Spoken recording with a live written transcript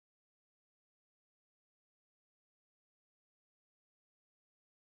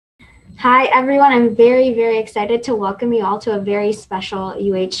Hi, everyone. I'm very, very excited to welcome you all to a very special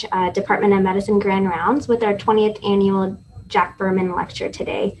Department of Medicine Grand Rounds with our 20th annual Jack Berman lecture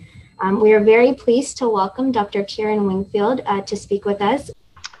today. We are very pleased to welcome Dr. Karen Winkfield to speak with us.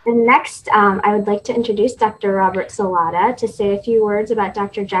 And next, I would like to introduce Dr. Robert Salata to say a few words about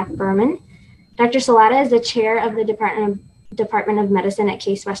Dr. Jack Berman. Dr. Salata is the chair of the Department of Medicine at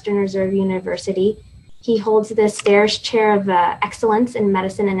Case Western Reserve University. He holds the Stairs Chair of Excellence in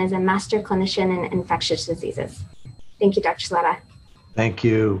Medicine and is a master clinician in infectious diseases. Thank you, Dr. Salata. Thank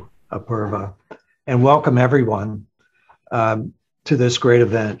you, Apurva, and welcome everyone to this great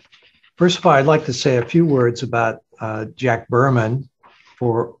event. First of all, I'd like to say a few words about Jack Berman,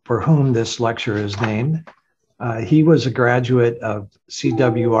 for whom this lecture is named. He was a graduate of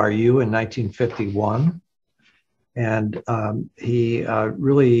CWRU in 1951, and he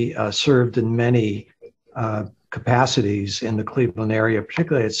really served in many capacities in the Cleveland area,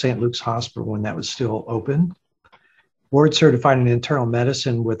 particularly at St. Luke's Hospital when that was still open. Board certified in internal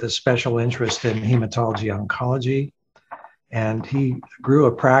medicine with a special interest in hematology oncology. And he grew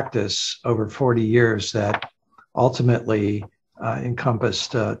a practice over 40 years that ultimately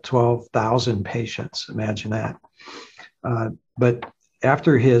encompassed 12,000 patients. Imagine that. But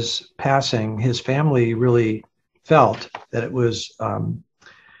after his passing, his family really felt that it was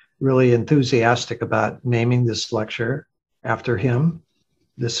really enthusiastic about naming this lecture after him.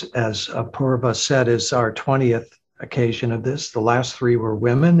 This, as Apurva said, is our 20th occasion of this. The last three were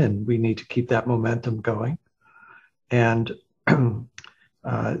women, and we need to keep that momentum going. And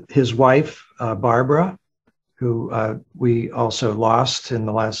his wife, Barbara, who we also lost in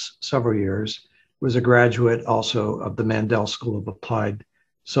the last several years, was a graduate also of the Mandel School of Applied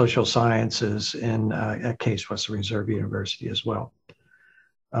Social Sciences at Case Western Reserve University as well.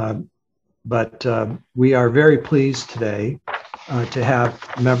 But we are very pleased today to have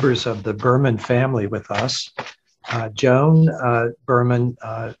members of the Berman family with us. Joan Berman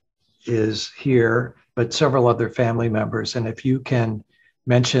is here, but several other family members. And if you can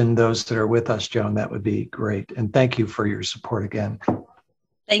mention those that are with us, Joan, that would be great. And thank you for your support again.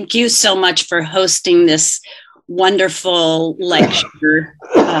 Thank you so much for hosting this wonderful lecture,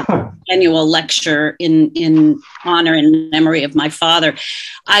 annual lecture in honor and memory of my father.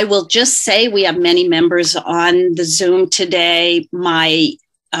 I will just say we have many members on the Zoom today. My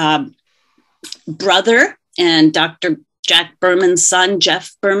brother and Dr. Jack Berman's son,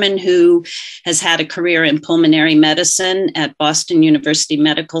 Jeff Berman, who has had a career in pulmonary medicine at Boston University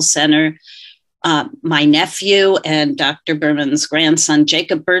Medical Center. My nephew and Dr. Berman's grandson,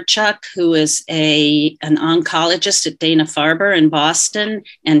 Jacob Burchuk, who is an oncologist at Dana-Farber in Boston,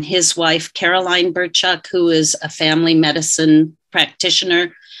 and his wife, Caroline Burchuk, who is a family medicine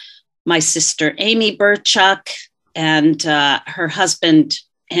practitioner. My sister, Amy Burchuk, and her husband,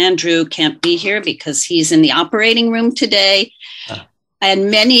 Andrew, can't be here because he's in the operating room today.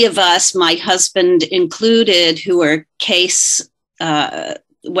 And many of us, my husband included, who are Case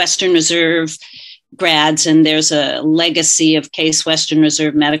Western Reserve grads, and there's a legacy of Case Western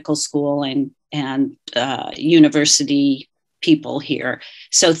Reserve Medical School and university people here.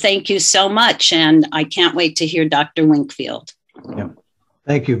 So thank you so much, and I can't wait to hear Dr. Winkfield. Yeah.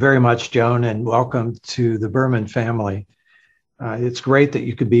 Thank you very much, Joan, and welcome to the Berman family. It's great that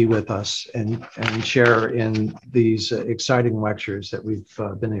you could be with us and share in these exciting lectures that we've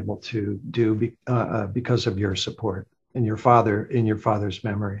been able to do because of your support and your father's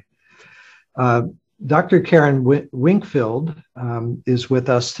memory. Dr. Karen Winkfield is with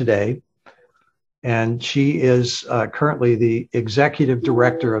us today, and she is currently the executive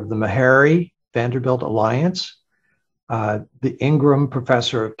director of the Meharry Vanderbilt Alliance, the Ingram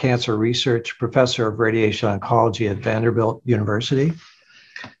Professor of Cancer Research, Professor of Radiation Oncology at Vanderbilt University.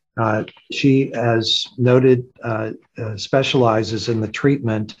 She, as noted, specializes in the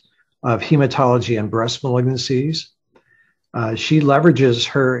treatment of hematology and breast malignancies. She leverages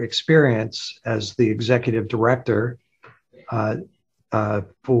her experience as the executive director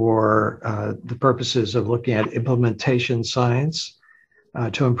for the purposes of looking at implementation science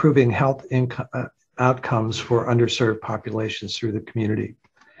to improving health outcomes for underserved populations through the community.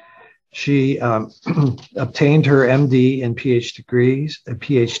 She obtained her MD and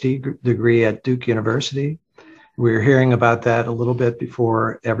PhD degree at Duke University. We were hearing about that a little bit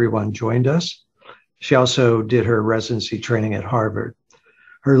before everyone joined us. She also did her residency training at Harvard.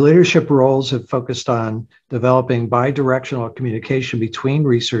 Her leadership roles have focused on developing bidirectional communication between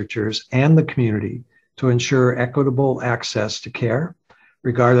researchers and the community to ensure equitable access to care,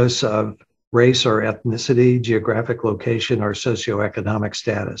 regardless of race or ethnicity, geographic location, or socioeconomic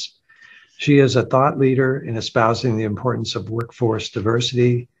status. She is a thought leader in espousing the importance of workforce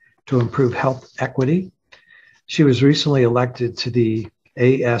diversity to improve health equity. She was recently elected to the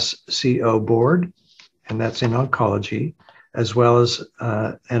ASCO board, and that's in oncology, as well as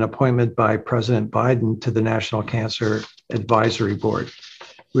an appointment by President Biden to the National Cancer Advisory Board.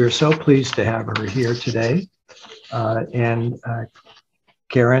 We are so pleased to have her here today. And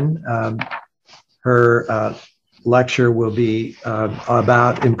Karen, her lecture will be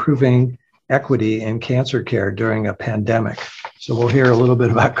about improving equity in cancer care during a pandemic. So we'll hear a little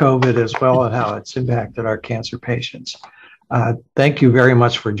bit about COVID as well and how it's impacted our cancer patients. Thank you very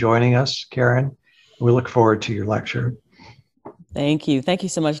much for joining us, Karen. We look forward to your lecture. Thank you. Thank you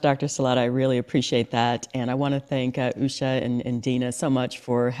so much, Dr. Salata. I really appreciate that. And I want to thank Usha and Dina so much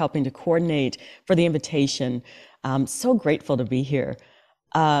for helping to coordinate, for the invitation. I'm so grateful to be here.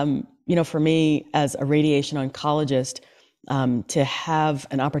 For me as a radiation oncologist, to have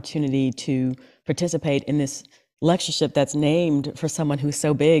an opportunity to participate in this lectureship that's named for someone who's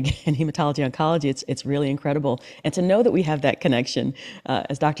so big in hematology oncology, it's really incredible. And to know that we have that connection,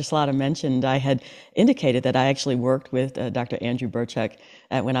 as Dr. Salata mentioned, I had indicated that I actually worked with Dr. Andrew Burchuk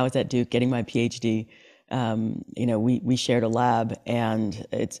when I was at Duke getting my PhD. We shared a lab, and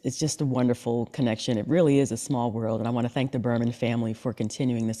it's just a wonderful connection. It really is a small world, and I want to thank the Berman family for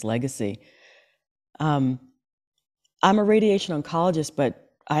continuing this legacy. I'm a radiation oncologist, but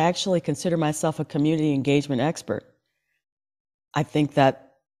I actually consider myself a community engagement expert. I think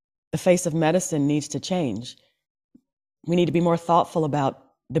that the face of medicine needs to change. We need to be more thoughtful about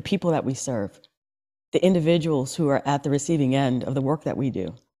the people that we serve, the individuals who are at the receiving end of the work that we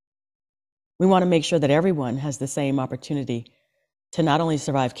do. We want to make sure that everyone has the same opportunity to not only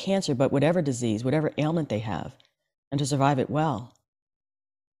survive cancer, but whatever disease, whatever ailment they have, and to survive it well.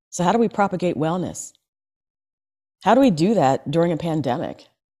 So how do we propagate wellness? How do we do that during a pandemic?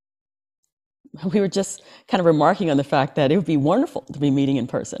 We were just kind of remarking on the fact that it would be wonderful to be meeting in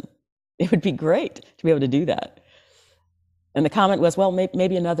person. It would be great to be able to do that. And the comment was, well,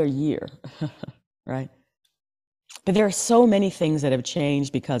 maybe another year, right? But there are so many things that have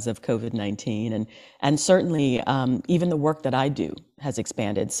changed because of COVID-19, and certainly even the work that I do has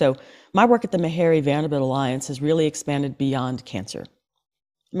expanded. So my work at the Meharry Vanderbilt Alliance has really expanded beyond cancer.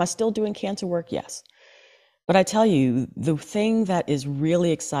 Am I still doing cancer work? Yes. But I tell you, the thing that is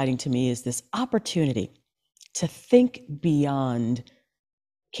really exciting to me is this opportunity to think beyond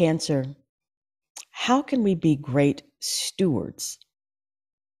cancer. How can we be great stewards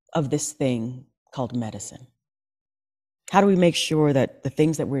of this thing called medicine? How do we make sure that the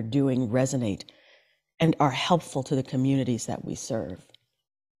things that we're doing resonate and are helpful to the communities that we serve?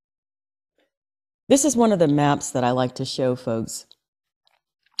 This is one of the maps that I like to show folks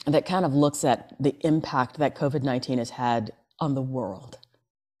that kind of looks at the impact that COVID-19 has had on the world.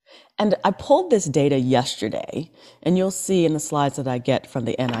 And I pulled this data yesterday, and you'll see in the slides that I get from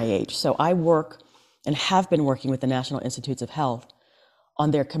the NIH. So I work and have been working with the National Institutes of Health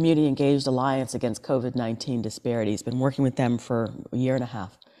on their Community Engaged Alliance Against COVID-19 Disparities. Been working with them for a year and a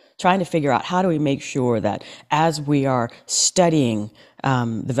half, trying to figure out how do we make sure that as we are studying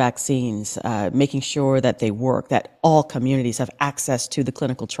the vaccines, making sure that they work, that all communities have access to the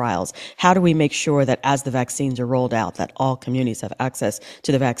clinical trials. How do we make sure that as the vaccines are rolled out, that all communities have access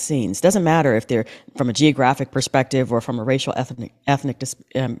to the vaccines? Doesn't matter if they're from a geographic perspective or from a racial ethnic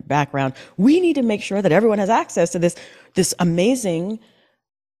background. We need to make sure that everyone has access to this amazing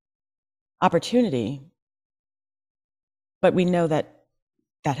opportunity. But we know that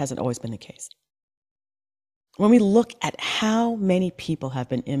hasn't always been the case. When we look at how many people have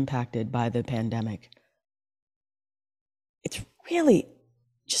been impacted by the pandemic, it's really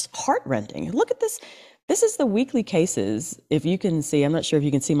just heart-rending. Look at this. This is the weekly cases. If you can see, I'm not sure if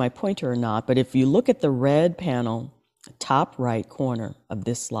you can see my pointer or not, but if you look at the red panel, top right corner of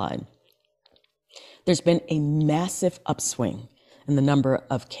this slide, there's been a massive upswing in the number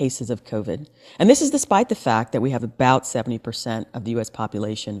of cases of COVID. And this is despite the fact that we have about 70% of the US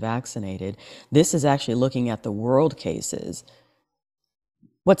population vaccinated. This is actually looking at the world cases.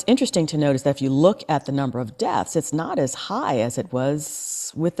 What's interesting to note is that if you look at the number of deaths, it's not as high as it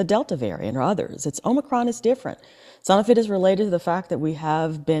was with the Delta variant or others. Omicron is different. Some of it is related to the fact that we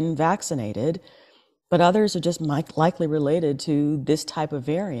have been vaccinated, but others are just likely related to this type of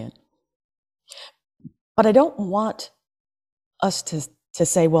variant. But I don't want us to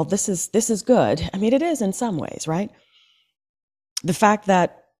say, well, this is good. I mean, it is in some ways, right? The fact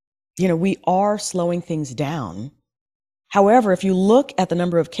that, we are slowing things down However, if you look at the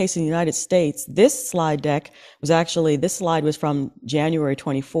number of cases in the United States, this slide was from January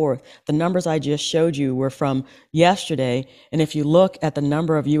 24th. The numbers I just showed you were from yesterday. And if you look at the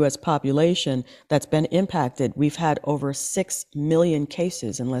number of US population that's been impacted, we've had over 6 million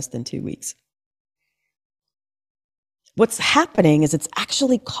cases in less than 2 weeks. What's happening is it's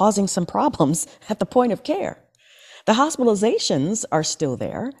actually causing some problems at the point of care. The hospitalizations are still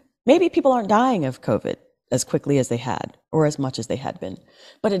there. Maybe people aren't dying of COVID as quickly as they had or as much as they had been,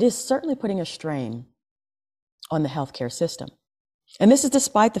 but it is certainly putting a strain on the healthcare system. And this is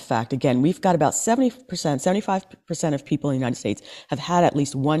despite the fact, again, we've got about 75% of people in the United States have had at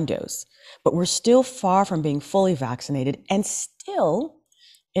least one dose, but we're still far from being fully vaccinated, and still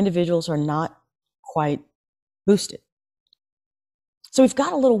individuals are not quite boosted. So we've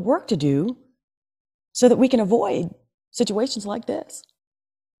got a little work to do so that we can avoid situations like this.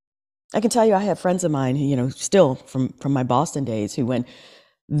 I can tell you, I have friends of mine who, still from my Boston days, who, when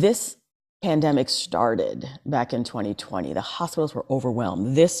this pandemic started back in 2020, the hospitals were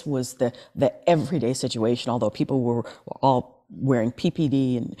overwhelmed. This was the everyday situation, although people were all wearing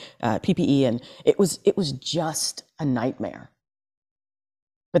PPE, and it was just a nightmare.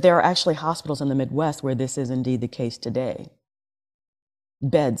 But there are actually hospitals in the Midwest where this is indeed the case today.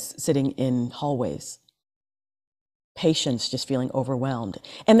 Beds sitting in hallways. Patients just feeling overwhelmed.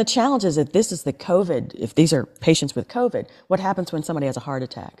 And the challenge is that this is the COVID, if these are patients with COVID, what happens when somebody has a heart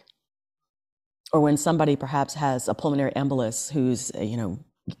attack? Or when somebody perhaps has a pulmonary embolus who's,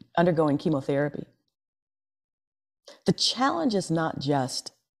 undergoing chemotherapy? The challenge is not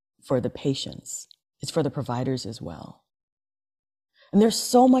just for the patients, it's for the providers as well. And there's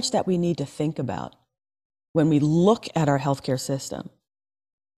so much that we need to think about when we look at our healthcare system.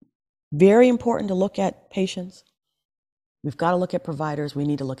 Very important to look at patients. We've got to look at providers. We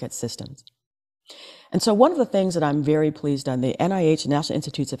need to look at systems. And so one of the things that I'm very pleased on, the NIH, the National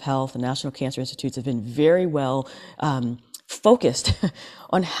Institutes of Health, the National Cancer Institutes have been very well focused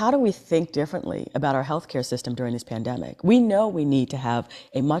on how do we think differently about our healthcare system during this pandemic. We know we need to have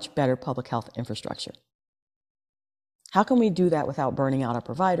a much better public health infrastructure. How can we do that without burning out our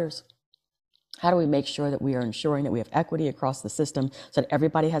providers? How do we make sure that we are ensuring that we have equity across the system so that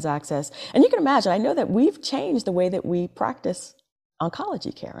everybody has access? And you can imagine, I know that we've changed the way that we practice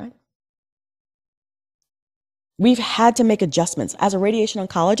oncology care, right? We've had to make adjustments. As a radiation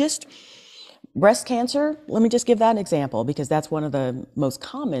oncologist, breast cancer, let me just give that an example, because that's one of the most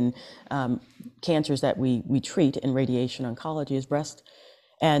common cancers that we treat in radiation oncology is breast.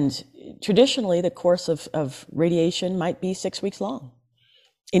 And traditionally, the course of radiation might be 6 weeks long.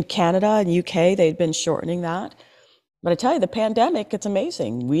 In Canada and UK, they'd been shortening that. But I tell you, the pandemic, it's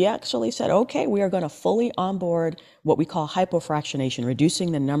amazing. We actually said, okay, we are going to fully onboard what we call hypofractionation,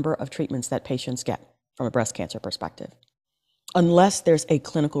 reducing the number of treatments that patients get from a breast cancer perspective, unless there's a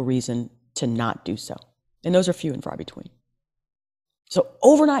clinical reason to not do so. And those are few and far between. So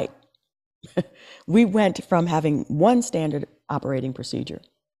overnight, we went from having one standard operating procedure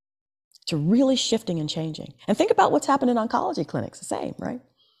to really shifting and changing. And think about what's happened in oncology clinics, the same, right?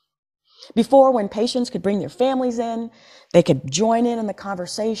 Before, when patients could bring their families in, they could join in the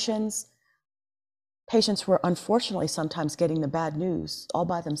conversations. Patients were unfortunately sometimes getting the bad news all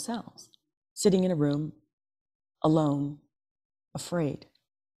by themselves, sitting in a room, alone, afraid,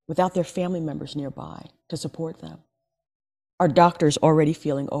 without their family members nearby to support them. Our doctors already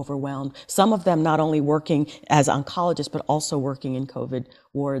feeling overwhelmed, some of them not only working as oncologists, but also working in COVID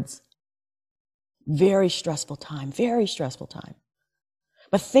wards. Very stressful time, very stressful time.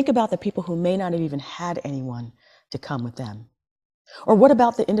 But think about the people who may not have even had anyone to come with them. Or what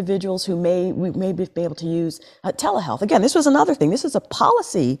about the individuals who may be able to use telehealth? Again, this was another thing. This is a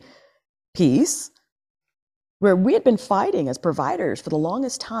policy piece where we had been fighting as providers for the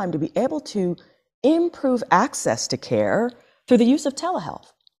longest time to be able to improve access to care through the use of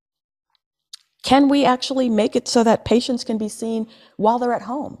telehealth. Can we actually make it so that patients can be seen while they're at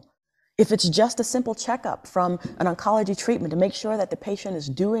home? If it's just a simple checkup from an oncology treatment to make sure that the patient is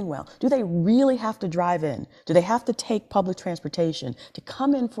doing well, do they really have to drive in? Do they have to take public transportation to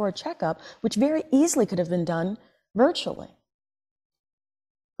come in for a checkup, which very easily could have been done virtually?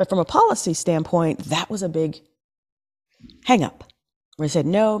 But from a policy standpoint, that was a big hang up, where they said,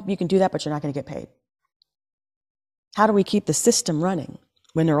 no, you can do that, but you're not going to get paid. How do we keep the system running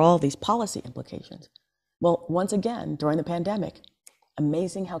when there are all these policy implications? Well, once again, during the pandemic,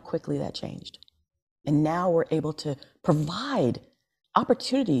 amazing how quickly that changed. And now we're able to provide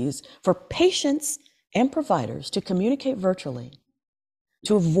opportunities for patients and providers to communicate virtually,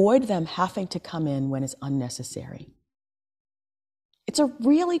 to avoid them having to come in when it's unnecessary. It's a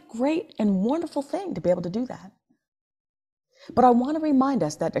really great and wonderful thing to be able to do that. But I want to remind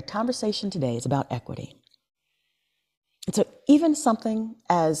us that the conversation today is about equity. And so even something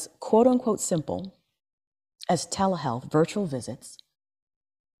as quote unquote simple as telehealth, virtual visits,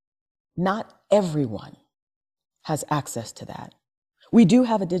 not everyone has access to that. We do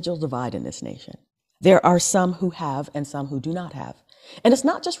have a digital divide in this nation. There are some who have and some who do not have. And it's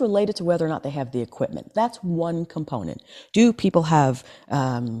not just related to whether or not they have the equipment. That's one component. Do people have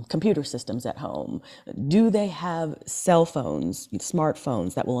computer systems at home? Do they have cell phones,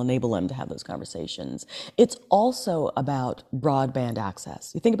 smartphones that will enable them to have those conversations? It's also about broadband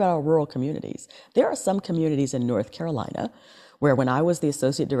access. You think about our rural communities. There are some communities in North Carolina where when I was the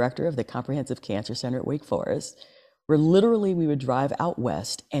associate director of the Comprehensive Cancer Center at Wake Forest, where literally we would drive out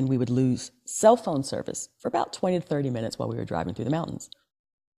west and we would lose cell phone service for about 20 to 30 minutes while we were driving through the mountains.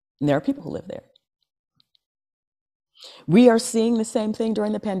 And there are people who live there. We are seeing the same thing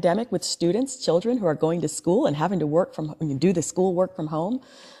during the pandemic with students, children who are going to school and having to do the school work from home.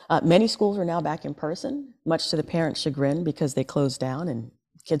 Many schools are now back in person, much to the parents' chagrin because they closed down and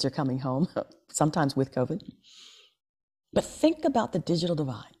kids are coming home, sometimes with COVID. But think about the digital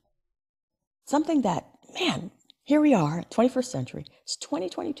divide. Something that, man, here we are, 21st century, it's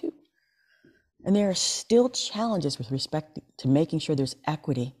 2022. And there are still challenges with respect to making sure there's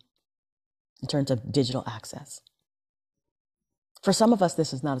equity in terms of digital access. For some of us,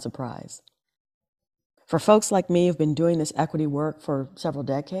 this is not a surprise. For folks like me who've been doing this equity work for several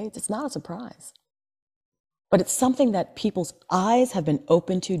decades, it's not a surprise. But it's something that people's eyes have been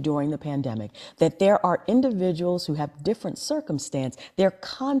open to during the pandemic, that there are individuals who have different circumstance, their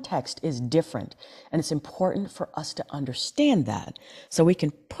context is different. And it's important for us to understand that so we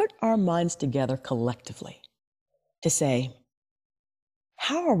can put our minds together collectively to say,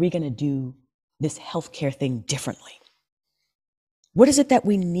 how are we going to do this healthcare thing differently? What is it that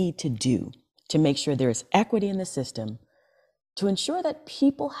we need to do to make sure there is equity in the system to ensure that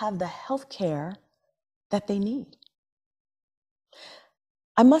people have the healthcare that they need?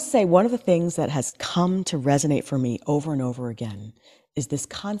 I must say, one of the things that has come to resonate for me over and over again is this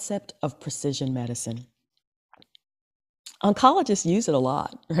concept of precision medicine. Oncologists use it a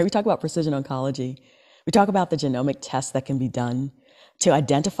lot, right? We talk about precision oncology. We talk about the genomic tests that can be done to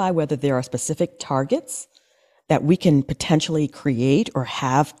identify whether there are specific targets that we can potentially create or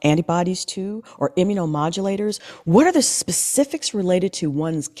have antibodies to, or immunomodulators. What are the specifics related to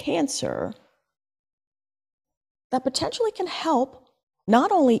one's cancer that potentially can help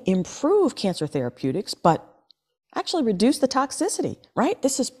not only improve cancer therapeutics, but actually reduce the toxicity, right?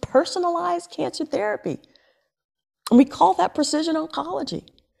 This is personalized cancer therapy. And we call that precision oncology.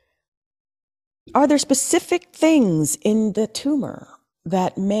 Are there specific things in the tumor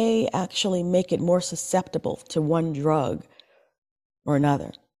that may actually make it more susceptible to one drug or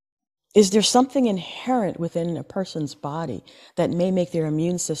another? Is there something inherent within a person's body that may make their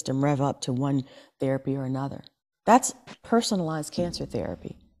immune system rev up to one therapy or another? That's personalized cancer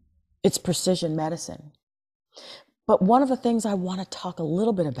therapy. It's precision medicine. But one of the things I want to talk a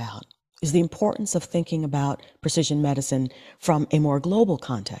little bit about is the importance of thinking about precision medicine from a more global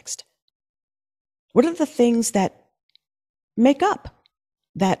context. What are the things that make up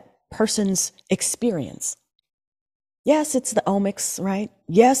that person's experience? Yes, it's the omics, right?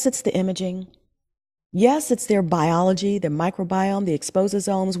 Yes, it's the imaging. Yes, it's their biology, their microbiome, the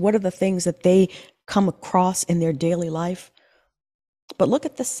expososomes. What are the things that they come across in their daily life? But look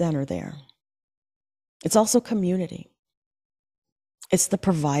at the center there. It's also community. It's the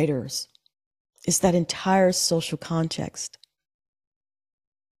providers. It's that entire social context.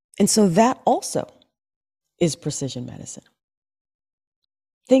 And so that also is precision medicine.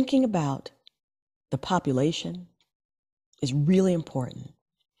 Thinking about the population is really important.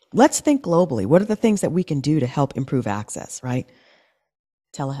 Let's think globally. What are the things that we can do to help improve access, right?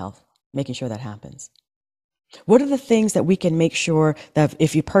 Telehealth, making sure that happens. What are the things that we can make sure that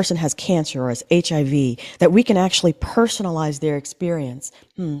if a person has cancer or has HIV, that we can actually personalize their experience?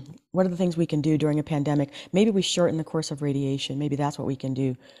 What are the things we can do during a pandemic? Maybe we shorten the course of radiation. Maybe that's what we can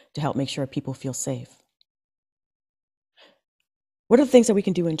do to help make sure people feel safe. What are the things that we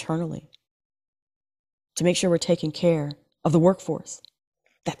can do internally to make sure we're taking care of the workforce?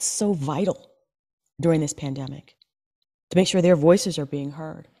 That's so vital during this pandemic, to make sure their voices are being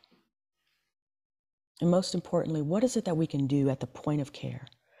heard. And most importantly, what is it that we can do at the point of care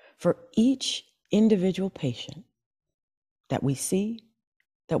for each individual patient that we see,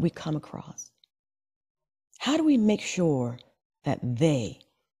 that we come across? How do we make sure that they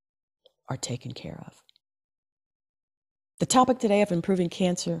are taken care of? The topic today of improving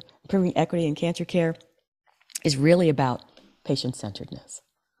equity in cancer care is really about patient-centeredness.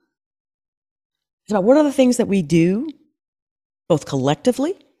 It's about what are the things that we do both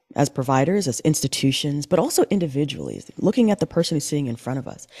collectively as providers, as institutions, but also individually, looking at the person who's sitting in front of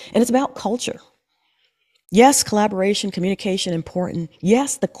us. And it's about culture. Yes, collaboration, communication, important.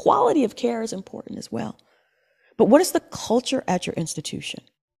 Yes, the quality of care is important as well. But what is the culture at your institution?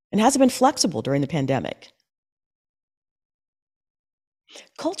 And has it been flexible during the pandemic?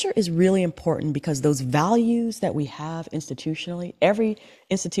 Culture is really important because those values that we have institutionally, every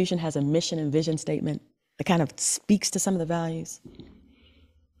institution has a mission and vision statement that kind of speaks to some of the values.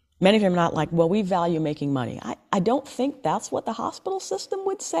 Many of them are not like, well, we value making money. I don't think that's what the hospital system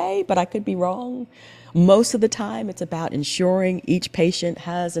would say, but I could be wrong. Most of the time, it's about ensuring each patient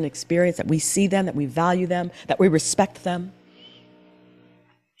has an experience, that we see them, that we value them, that we respect them.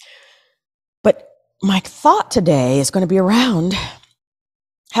 But my thought today is going to be around,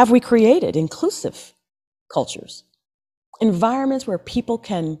 have we created inclusive cultures, environments where people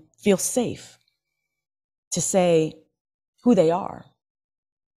can feel safe to say who they are,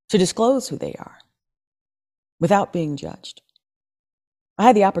 to disclose who they are without being judged? I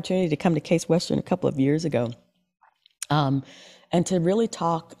had the opportunity to come to Case Western a couple of years ago and to really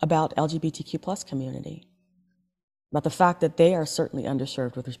talk about LGBTQ plus community, about the fact that they are certainly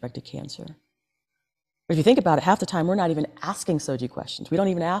underserved with respect to cancer. But if you think about it, half the time we're not even asking SOGI questions. We don't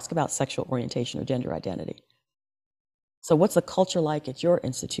even ask about sexual orientation or gender identity. So what's the culture like at your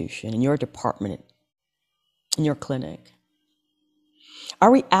institution, in your department, in your clinic?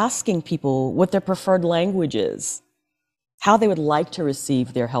 Are we asking people what their preferred language is, how they would like to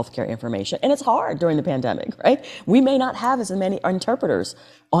receive their healthcare information? And it's hard during the pandemic, right? We may not have as many interpreters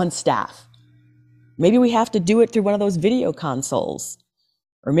on staff. Maybe we have to do it through one of those video consoles.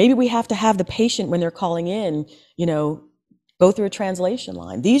 Or maybe we have to have the patient, when they're calling in, go through a translation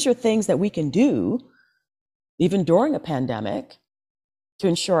line. These are things that we can do, even during a pandemic, to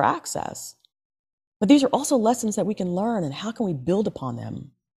ensure access. But these are also lessons that we can learn, and how can we build upon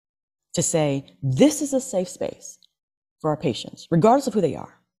them to say, this is a safe space for our patients, regardless of who they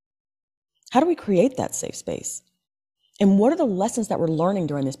are. How do we create that safe space? And what are the lessons that we're learning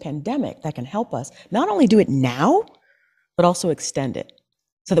during this pandemic that can help us not only do it now, but also extend it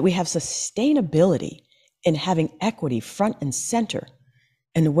so that we have sustainability in having equity front and center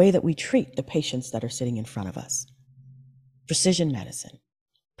in the way that we treat the patients that are sitting in front of us? Precision medicine,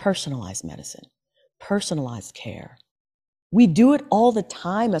 personalized medicine, personalized care. We do it all the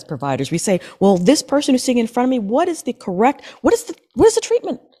time as providers. We say, well, this person who's sitting in front of me, what is the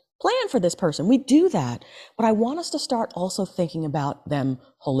treatment plan for this person? We do that. But I want us to start also thinking about them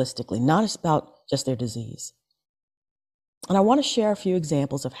holistically, not about just their disease. And I want to share a few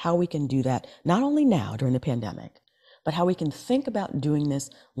examples of how we can do that, not only now during the pandemic, but how we can think about doing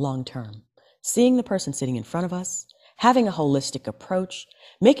this long term. Seeing the person sitting in front of us, having a holistic approach,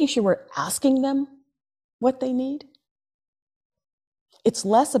 making sure we're asking them what they need. It's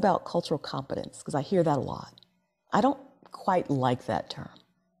less about cultural competence, because I hear that a lot. I don't quite like that term,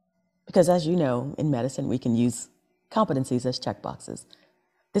 because as you know, in medicine, we can use competencies as checkboxes.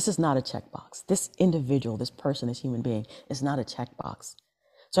 This is not a checkbox. This individual, this person, this human being is not a checkbox.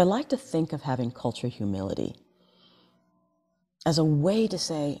 So I like to think of having cultural humility as a way to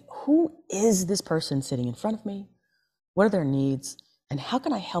say, who is this person sitting in front of me? What are their needs? And how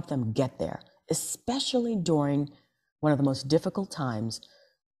can I help them get there, especially during one of the most difficult times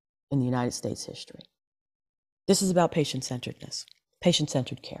in the United States history? This is about patient-centeredness,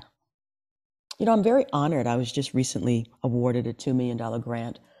 patient-centered care. I'm very honored. I was just recently awarded a $2 million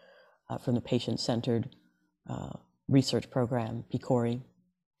grant from the Patient-Centered Research Program, PCORI,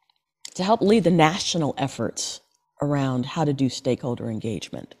 to help lead the national efforts around how to do stakeholder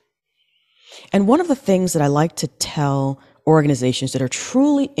engagement. And one of the things that I like to tell organizations that are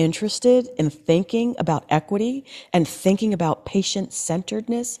truly interested in thinking about equity and thinking about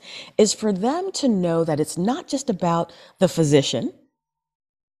patient-centeredness is for them to know that it's not just about the physician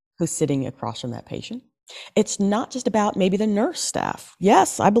who's sitting across from that patient. It's not just about maybe the nurse staff.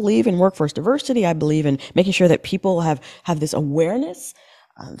 Yes, I believe in workforce diversity. I believe in making sure that people have this awareness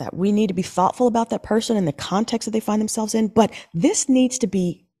that we need to be thoughtful about that person and the context that they find themselves in. But this needs to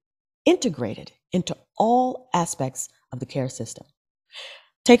be integrated into all aspects of the care system.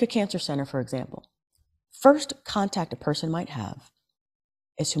 Take a cancer center, for example. First contact a person might have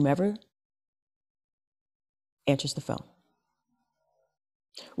is whomever answers the phone.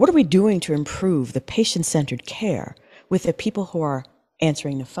 What are we doing to improve the patient-centered care with the people who are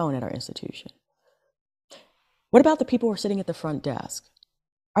answering the phone at our institution? What about the people who are sitting at the front desk?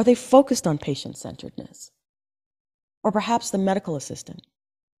 Are they focused on patient-centeredness? Or perhaps the medical assistant?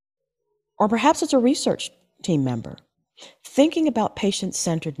 Or perhaps it's a research team member. Thinking about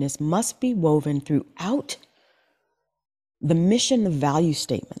patient-centeredness must be woven throughout the mission, the value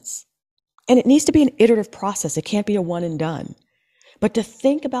statements. And it needs to be an iterative process. It can't be a one and done. But to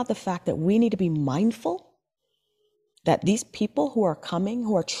think about the fact that we need to be mindful that these people who are coming,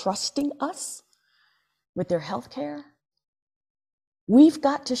 who are trusting us with their health care, we've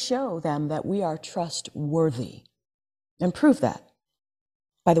got to show them that we are trustworthy and prove that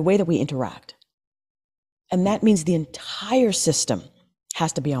by the way that we interact. And that means the entire system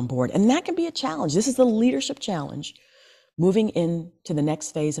has to be on board. And that can be a challenge. This is the leadership challenge moving into the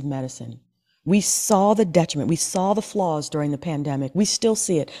next phase of medicine. We saw the detriment. We saw the flaws during the pandemic. We still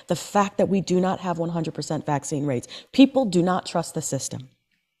see it. The fact that we do not have 100% vaccine rates. People do not trust the system.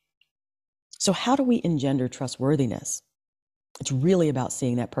 So how do we engender trustworthiness? It's really about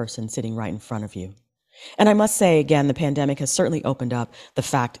seeing that person sitting right in front of you. And I must say, again, the pandemic has certainly opened up the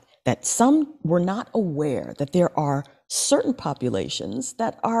fact that some were not aware that there are certain populations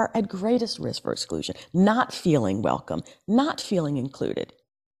that are at greatest risk for exclusion, not feeling welcome, not feeling included.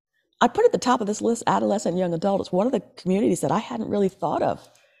 I put at the top of this list adolescent and young adult. It's one of the communities that I hadn't really thought of.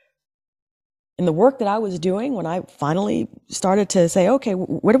 In the work that I was doing, when I finally started to say, okay,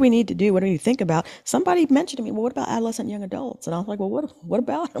 what do we need to do? What do we need to think about? Somebody mentioned to me, well, what about adolescent and young adults? And I was like, well, what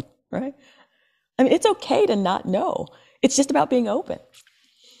about them, right? I mean, it's okay to not know. It's just about being open.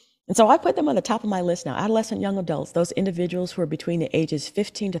 And so I put them on the top of my list now. Adolescent young adults, those individuals who are between the ages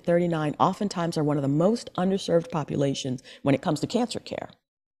 15 to 39, oftentimes are one of the most underserved populations when it comes to cancer care.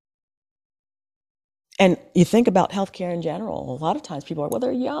 And you think about healthcare in general, a lot of times people are, well,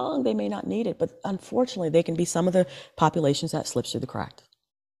 they're young, they may not need it, but unfortunately, they can be some of the populations that slips through the cracks.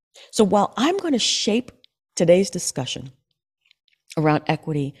 So while I'm going to shape today's discussion around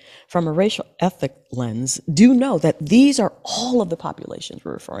equity from a racial ethnic lens, do know that these are all of the populations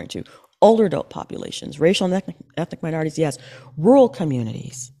we're referring to. Older adult populations, racial and ethnic minorities, yes, rural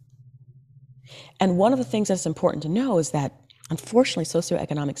communities. And one of the things that's important to know is that, unfortunately,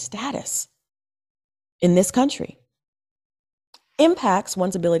 socioeconomic status in this country impacts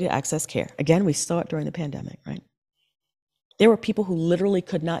one's ability to access care. Again, we saw it during the pandemic, right? There were people who literally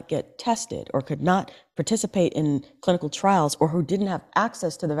could not get tested or could not participate in clinical trials or who didn't have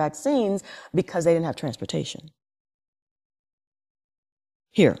access to the vaccines because they didn't have transportation.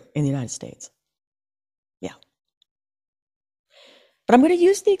 Here in the United States. Yeah. But I'm going to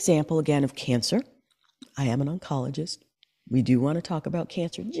use the example again of cancer. I am an oncologist. We do want to talk about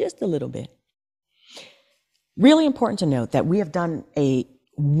cancer just a little bit. Really important to note that we have done a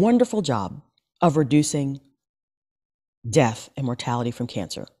wonderful job of reducing death and mortality from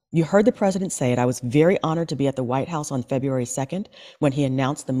cancer. You heard the president say it. I was very honored to be at the White House on February 2nd when he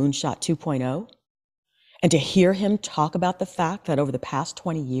announced the Moonshot 2.0. And to hear him talk about the fact that over the past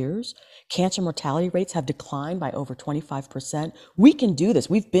 20 years, cancer mortality rates have declined by over 25%. We can do this.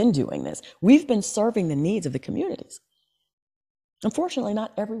 We've been doing this. We've been serving the needs of the communities. Unfortunately,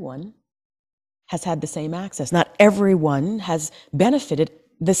 not everyone has had the same access. Not everyone has benefited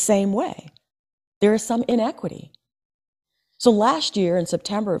the same way. There is some inequity. So last year in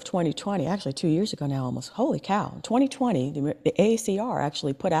September of 2020, actually 2 years ago now almost, holy cow, 2020, the AACR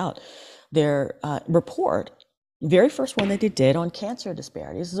actually put out their report, very first one that they did on cancer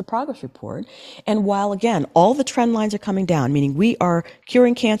disparities. This is a progress report. And while, again, all the trend lines are coming down, meaning we are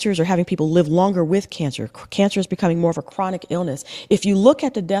curing cancers or having people live longer with cancer, cancer is becoming more of a chronic illness. If you look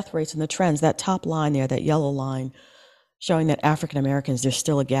at the death rates and the trends, that top line there, that yellow line, showing that African Americans, there's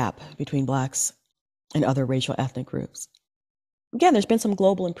still a gap between Blacks and other racial ethnic groups. Again, there's been some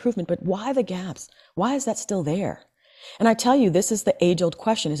global improvement, but why the gaps? Why is that still there? And I tell you, this is the age-old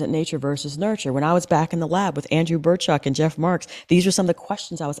question, is it nature versus nurture? When I was back in the lab with Andrew Burchuk and Jeff Marks, these are some of the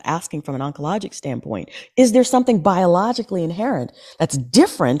questions I was asking from an oncologic standpoint. Is there something biologically inherent that's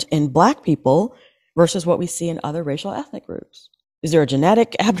different in Black people versus what we see in other racial ethnic groups? Is there a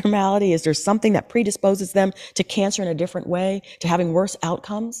genetic abnormality? Is there something that predisposes them to cancer in a different way, to having worse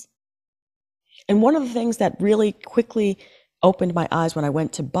outcomes? And one of the things that really quickly opened my eyes when I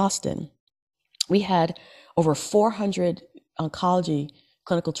went to Boston, we had over 400 oncology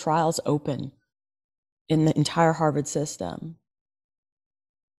clinical trials open in the entire Harvard system.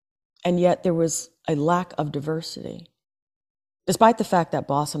 And yet there was a lack of diversity, despite the fact that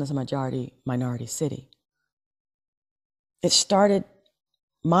Boston is a majority minority city. It started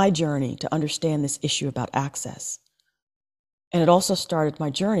my journey to understand this issue about access. And it also started my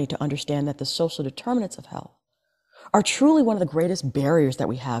journey to understand that the social determinants of health are truly one of the greatest barriers that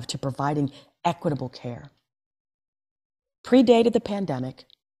we have to providing equitable care. Predated the pandemic,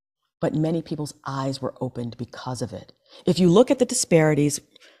 but many people's eyes were opened because of it. If you look at the disparities,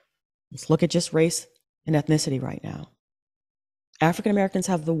 let's look at just race and ethnicity right now. African Americans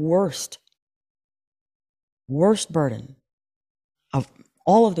have the worst burden of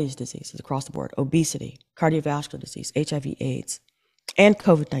all of these diseases across the board: obesity, cardiovascular disease, HIV/AIDS, and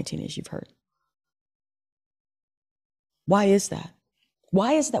COVID-19, as you've heard. Why is that?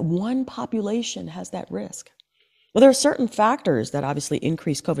 Why is that one population has that risk? Well, there are certain factors that obviously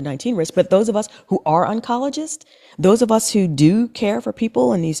increase COVID-19 risk, but those of us who are oncologists, those of us who do care for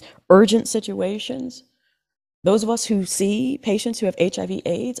people in these urgent situations, those of us who see patients who have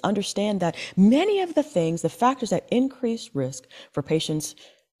HIV/AIDS understand that many of the things, the factors that increase risk for patients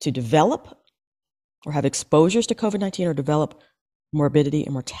to develop or have exposures to COVID-19 or develop morbidity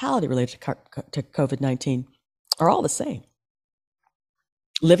and mortality related to COVID-19 are all the same.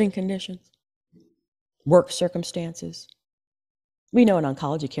 Living conditions, work circumstances. We know in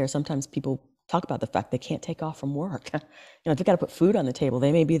oncology care, sometimes people talk about the fact they can't take off from work. They've got to put food on the table.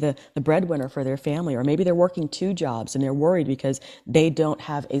 They may be the breadwinner for their family, or maybe they're working 2 jobs and they're worried because they don't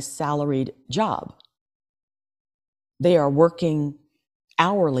have a salaried job. They are working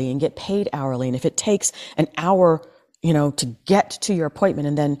hourly and get paid hourly. And if it takes an hour, to get to your appointment,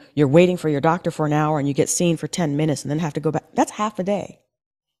 and then you're waiting for your doctor for an hour and you get seen for 10 minutes and then have to go back, that's half a day.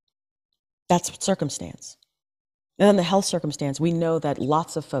 That's circumstance. And then the health circumstance, we know that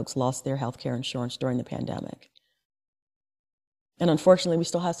lots of folks lost their health care insurance during the pandemic. And unfortunately, we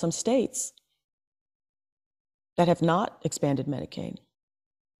still have some states that have not expanded Medicaid.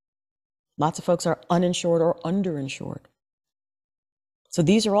 Lots of folks are uninsured or underinsured. So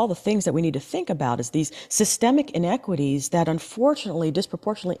these are all the things that we need to think about, is these systemic inequities that unfortunately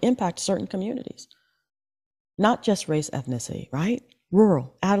disproportionately impact certain communities. Not just race, ethnicity, right?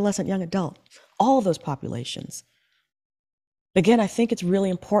 Rural, adolescent, young adult, all of those populations. Again, I think it's really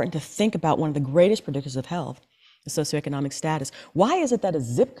important to think about one of the greatest predictors of health, the socioeconomic status. Why is it that a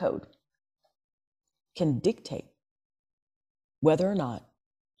zip code can dictate whether or not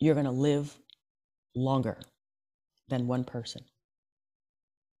you're going to live longer than one person?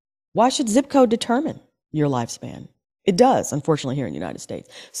 Why should zip code determine your lifespan? It does, unfortunately, here in the United States.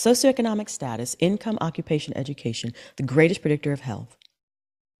 Socioeconomic status, income, occupation, education, the greatest predictor of health.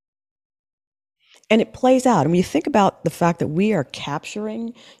 And it plays out. And when you think about the fact that we are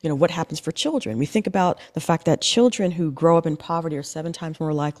capturing, what happens for children, we think about the fact that children who grow up in poverty are 7 times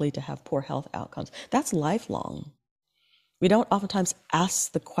more likely to have poor health outcomes. That's lifelong. We don't oftentimes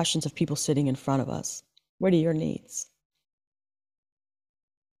ask the questions of people sitting in front of us. What are your needs?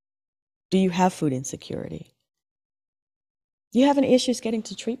 Do you have food insecurity? Do you have any issues getting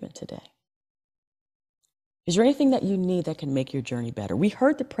to treatment today? Is there anything that you need that can make your journey better? We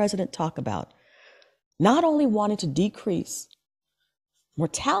heard the president talk about not only wanting to decrease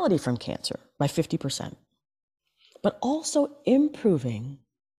mortality from cancer by 50%, but also improving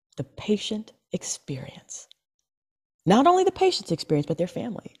the patient experience. Not only the patient's experience, but their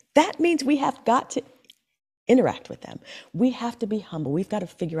family. That means we have got to interact with them. We have to be humble. We've got to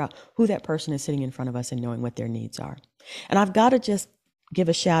figure out who that person is sitting in front of us and knowing what their needs are. And I've got to just give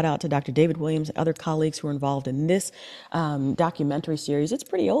a shout out to Dr. David Williams and other colleagues who are involved in this documentary series. It's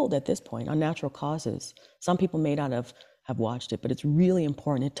pretty old at this point, on natural causes. Some people may not have watched it, but it's really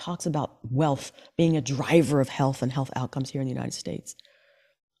important. It talks about wealth being a driver of health and health outcomes here in the United States.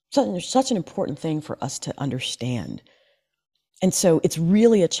 Such an important thing for us to understand. And so it's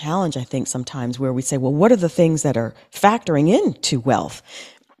really a challenge, I think, sometimes where we say, well, what are the things that are factoring into wealth?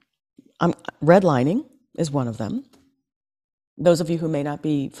 Redlining is one of them. Those of you who may not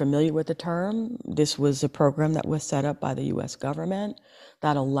be familiar with the term, this was a program that was set up by the U.S. government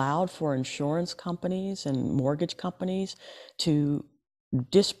that allowed for insurance companies and mortgage companies to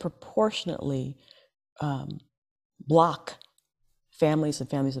disproportionately block families and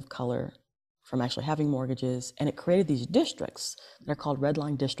families of color from actually having mortgages. And it created these districts that are called red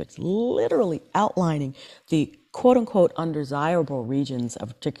line districts, literally outlining the quote unquote undesirable regions of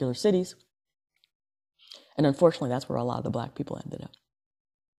particular cities. And unfortunately, that's where a lot of the Black people ended up.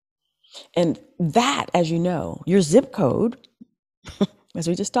 And that, as you know, your zip code, as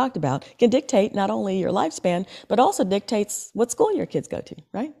we just talked about, can dictate not only your lifespan, but also dictates what school your kids go to,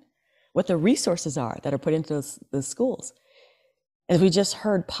 right? What the resources are that are put into those schools. As we just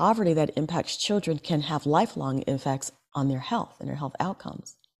heard, poverty that impacts children can have lifelong effects on their health and their health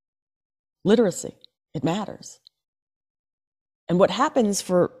outcomes. Literacy, it matters. And what happens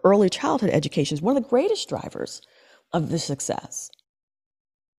for early childhood education is one of the greatest drivers of the success.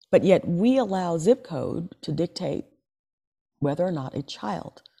 But yet we allow zip code to dictate whether or not a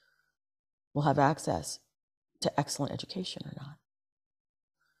child will have access to excellent education or not.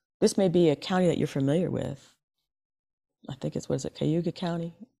 This may be a county that you're familiar with. I think it's, Cayuga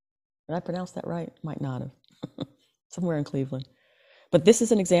County? Did I pronounce that right? Might not have. Somewhere in Cleveland. But this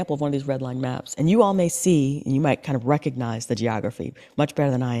is an example of one of these red line maps. And you all may see, and you might kind of recognize the geography much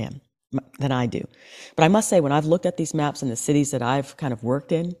better than I do. But I must say, when I've looked at these maps in the cities that I've kind of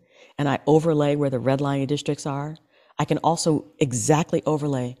worked in, and I overlay where the redlining districts are, I can also exactly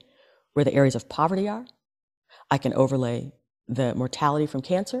overlay where the areas of poverty are. I can overlay the mortality from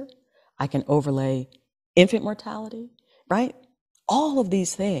cancer. I can overlay infant mortality, right? All of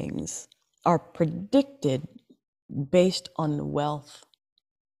these things are predicted based on the wealth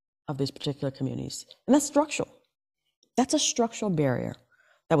of these particular communities. And that's structural. That's a structural barrier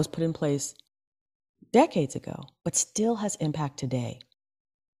that was put in place decades ago, but still has impact today.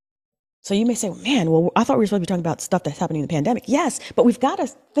 So you may say, man, well, I thought we were supposed to be talking about stuff that's happening in the pandemic. Yes, but we've got to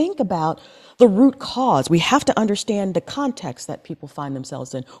think about the root cause. We have to understand the context that people find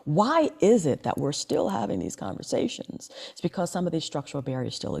themselves in. Why is it that we're still having these conversations? It's because some of these structural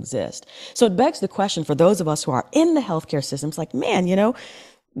barriers still exist. So it begs the question for those of us who are in the healthcare systems, like, man,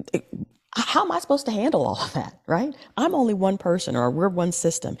 how am I supposed to handle all of that, right? I'm only one person, or we're one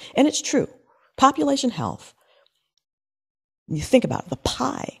system. And it's true. Population health, you think about it, the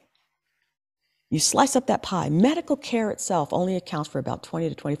pie. You slice up that pie. Medical care itself only accounts for about 20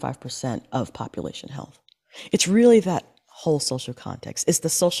 to 25% of population health. It's really that whole social context. It's the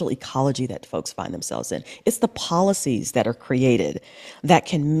social ecology that folks find themselves in. It's the policies that are created that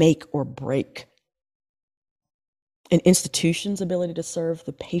can make or break an institution's ability to serve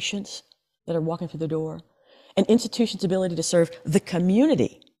the patients that are walking through the door, an institution's ability to serve the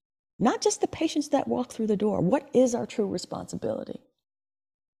community, not just the patients that walk through the door. What is our true responsibility?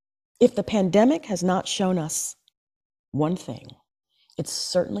 If the pandemic has not shown us one thing, it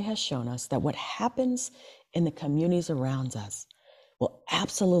certainly has shown us that what happens in the communities around us will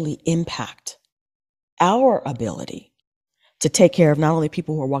absolutely impact our ability to take care of not only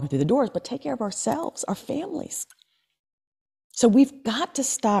people who are walking through the doors, but take care of ourselves, our families. So we've got to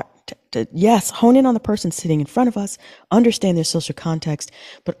start to, yes, hone in on the person sitting in front of us, understand their social context,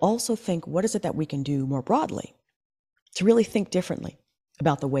 but also think, what is it that we can do more broadly to really think differently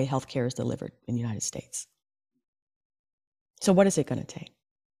about the way healthcare is delivered in the United States? So what is it going to take?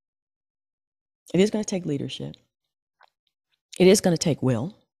 It is going to take leadership. It is going to take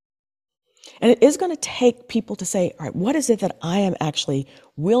will. And it is going to take people to say, all right, what is it that I am actually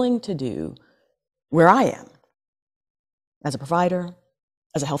willing to do where I am as a provider,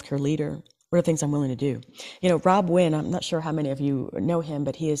 as a healthcare leader? What are things I'm willing to do? Rob Wynn, I'm not sure how many of you know him,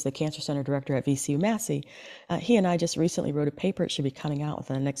 but he is the Cancer Center Director at VCU Massey. He and I just recently wrote a paper, it should be coming out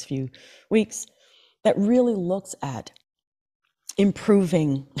within the next few weeks, that really looks at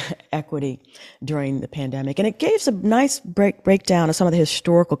improving equity during the pandemic. And it gives a nice breakdown of some of the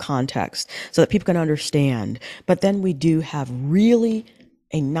historical context so that people can understand. But then we do have really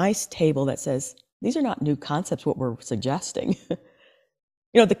a nice table that says, these are not new concepts, what we're suggesting.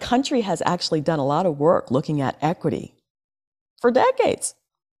 The country has actually done a lot of work looking at equity for decades.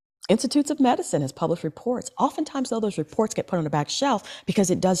 Institutes of Medicine has published reports. Oftentimes, though, those reports get put on the back shelf because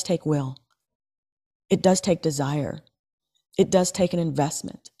it does take will. It does take desire. It does take an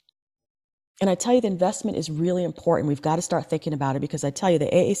investment. And I tell you, the investment is really important. We've got to start thinking about it because I tell you, the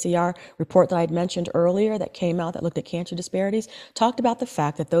AACR report that I had mentioned earlier that came out that looked at cancer disparities talked about the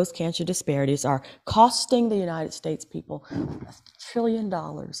fact that those cancer disparities are costing the United States people $1 trillion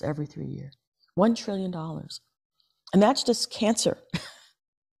every 3 years. $1 trillion. And that's just cancer.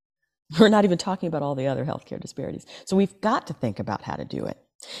 We're not even talking about all the other healthcare disparities. So we've got to think about how to do it.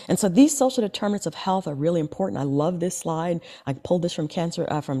 And so these social determinants of health are really important. I love this slide. I pulled this from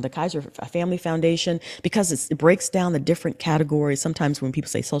the Kaiser Family Foundation because it breaks down the different categories. Sometimes when people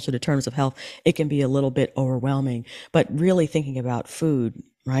say social determinants of health, it can be a little bit overwhelming. But really thinking about food,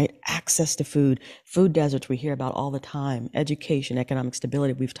 right? Access to food deserts we hear about all the time, education, economic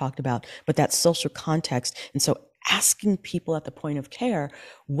stability we've talked about, but that social context. And so asking people at the point of care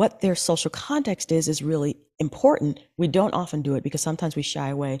what their social context is really important. We don't often do it because sometimes we shy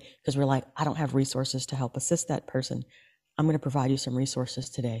away because we're like, I don't have resources to help assist that person. I'm going to provide you some resources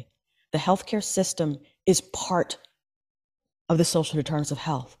today. The healthcare system is part of the social determinants of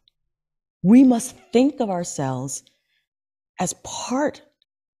health. We must think of ourselves as part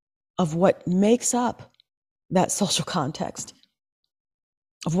of what makes up that social context,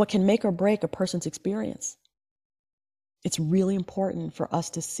 of what can make or break a person's experience. It's really important for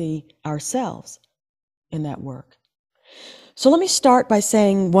us to see ourselves in that work. So let me start by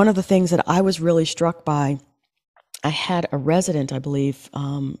saying one of the things that I was really struck by. I had a resident, I believe,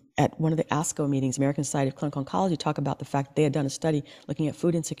 at one of the ASCO meetings, American Society of Clinical Oncology, talk about the fact that they had done a study looking at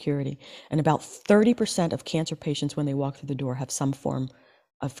food insecurity. And about 30% of cancer patients, when they walk through the door, have some form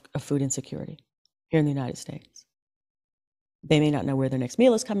of food insecurity here in the United States. They may not know where their next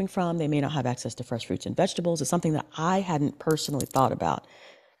meal is coming from. They may not have access to fresh fruits and vegetables. It's something that I hadn't personally thought about.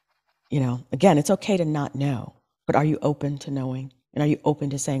 Again, it's okay to not know, but are you open to knowing? And are you open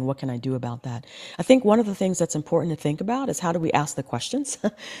to saying, what can I do about that? I think one of the things that's important to think about is how do we ask the questions?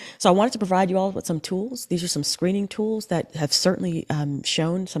 So I wanted to provide you all with some tools. These are some screening tools that have certainly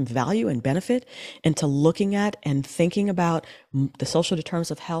shown some value and benefit into looking at and thinking about the social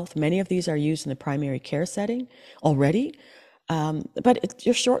determinants of health. Many of these are used in the primary care setting already. But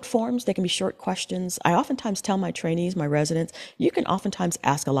they're short forms. They can be short questions. I oftentimes tell my trainees, my residents, you can oftentimes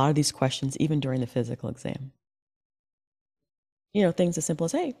ask a lot of these questions even during the physical exam. Things as simple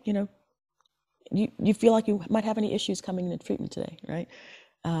as, hey, you feel like you might have any issues coming into treatment today, right?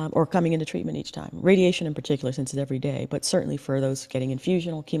 Or coming into treatment each time. Radiation in particular, since it's every day, but certainly for those getting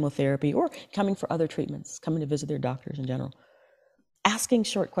infusional chemotherapy or coming for other treatments, coming to visit their doctors in general. Asking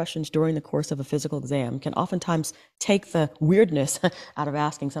short questions during the course of a physical exam can oftentimes take the weirdness out of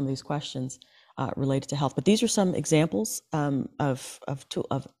asking some of these questions related to health. But these are some examples of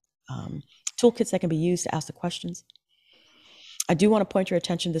toolkits that can be used to ask the questions. I do want to point your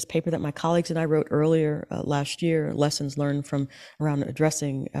attention to this paper that my colleagues and I wrote earlier last year, lessons learned from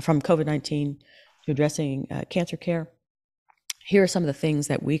COVID-19 to addressing cancer care. Here are some of the things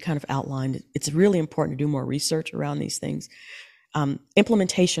that we kind of outlined. It's really important to do more research around these things.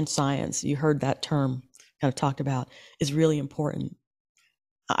 Implementation science, you heard that term kind of talked about, is really important.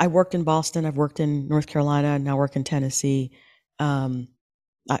 I worked in Boston, I've worked in North Carolina, now work in Tennessee.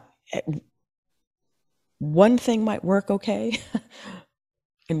 One thing might work okay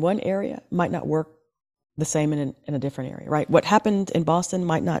in one area, might not work the same in a different area, right? What happened in Boston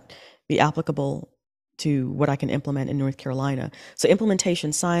might not be applicable to what I can implement in North Carolina. So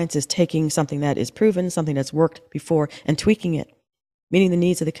implementation science is taking something that is proven, something that's worked before, and tweaking it, meeting the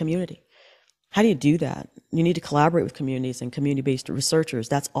needs of the community. How do you do that? You need to collaborate with communities and community-based researchers.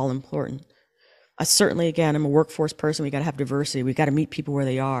 That's all important. I certainly, again, I'm a workforce person. We got to have diversity. We got to meet people where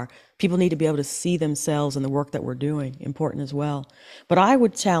they are. People need to be able to see themselves in the work that we're doing, important as well. But I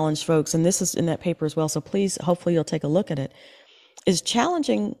would challenge folks, and this is in that paper as well, so please, hopefully you'll take a look at it, is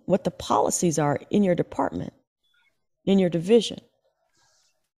challenging what the policies are in your department, in your division,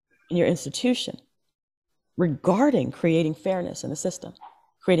 in your institution, regarding creating fairness in the system,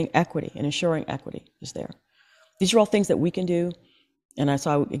 creating equity and ensuring equity is there. These are all things that we can do. And I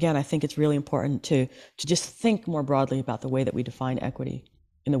think it's really important to just think more broadly about the way that we define equity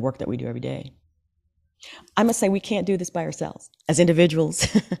in the work that we do every day. I must say we can't do this by ourselves as individuals,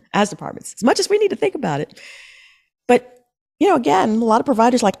 as departments, as much as we need to think about it. But, again, a lot of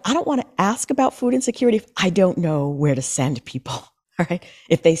providers I don't want to ask about food insecurity if I don't know where to send people, all right?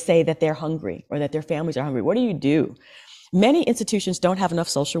 If they say that they're hungry or that their families are hungry, what do you do? Many institutions don't have enough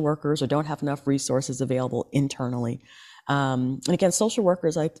social workers or don't have enough resources available internally. And again, social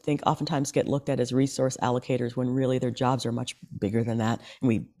workers, I think, oftentimes get looked at as resource allocators when really their jobs are much bigger than that. And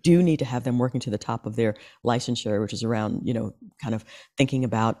we do need to have them working to the top of their licensure, which is around, kind of thinking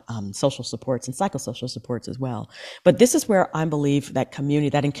about social supports and psychosocial supports as well. But this is where I believe that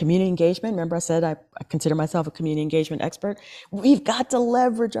in community engagement, remember I said I consider myself a community engagement expert. We've got to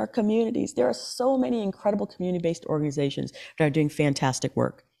leverage our communities. There are so many incredible community-based organizations that are doing fantastic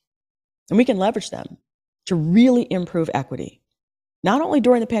work. And we can leverage them to really improve equity, not only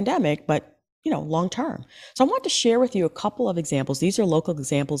during the pandemic, but long term. So I want to share with you a couple of examples. These are local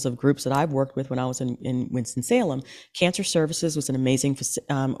examples of groups that I've worked with when I was in Winston-Salem. Cancer Services was an amazing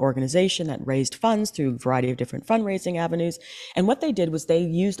organization that raised funds through a variety of different fundraising avenues. And what they did was they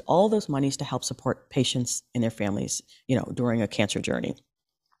used all those monies to help support patients and their families, during a cancer journey.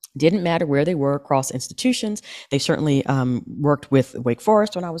 Didn't matter where they were across institutions. They certainly worked with Wake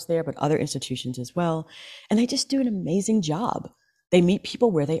Forest when I was there, but other institutions as well. And they just do an amazing job. They meet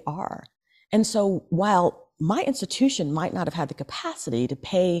people where they are. And so while my institution might not have had the capacity to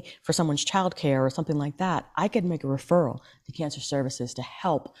pay for someone's childcare or something like that, I could make a referral to Cancer Services to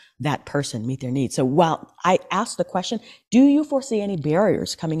help that person meet their needs. So while I ask the question, do you foresee any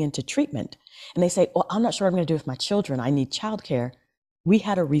barriers coming into treatment? And they say, well, I'm not sure what I'm going to do with my children. I need childcare. We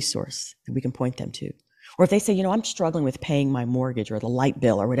had a resource that we can point them to. Or if they say, I'm struggling with paying my mortgage or the light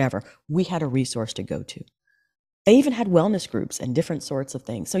bill or whatever, we had a resource to go to. They even had wellness groups and different sorts of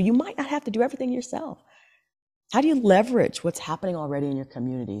things. So you might not have to do everything yourself. How do you leverage what's happening already in your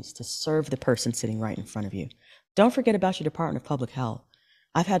communities to serve the person sitting right in front of you? Don't forget about your Department of Public Health.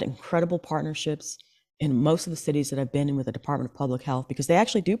 I've had incredible partnerships in most of the cities that I've been in with the Department of Public Health because they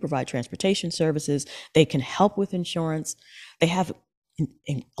actually do provide transportation services. They can help with insurance. They have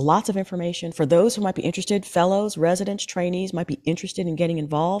lots of information for those who might be interested. Fellows, residents, trainees might be interested in getting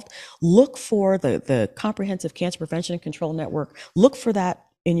involved. Look for the Comprehensive Cancer Prevention and Control Network. Look for that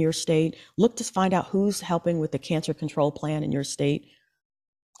in your state. Look to find out who's helping with the cancer control plan in your state,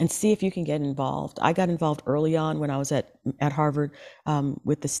 and see if you can get involved. I got involved early on when I was at Harvard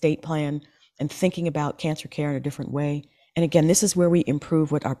with the state plan and thinking about cancer care in a different way. And again, this is where we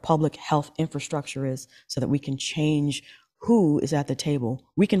improve what our public health infrastructure is so that we can change who is at the table.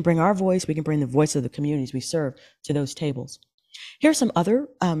 We can bring our voice, we can bring the voice of the communities we serve to those tables. Here are some other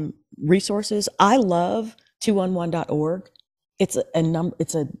resources. I love 211.org. It's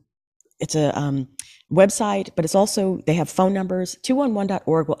a website, but it's also, they have phone numbers.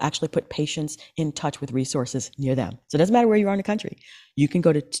 211.org will actually put patients in touch with resources near them. So it doesn't matter where you are in the country. You can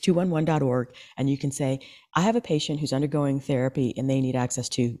go to 211.org and you can say, I have a patient who's undergoing therapy and they need access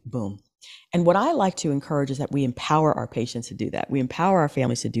to boom. And what I like to encourage is that we empower our patients to do that. We empower our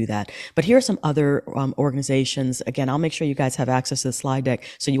families to do that. But here are some other organizations. Again, I'll make sure you guys have access to the slide deck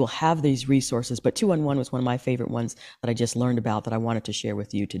so you will have these resources. But 211 was one of my favorite ones that I just learned about that I wanted to share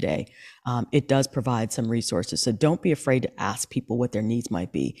with you today. It does provide some resources. So don't be afraid to ask people what their needs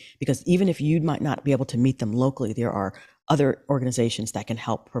might be, because even if you might not be able to meet them locally, there are other organizations that can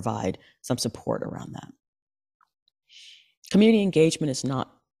help provide some support around that. Community engagement is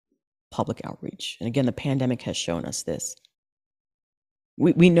not public outreach. And again, the pandemic has shown us this.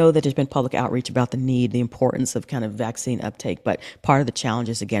 We know that there's been public outreach about the need, the importance of kind of vaccine uptake, but part of the challenge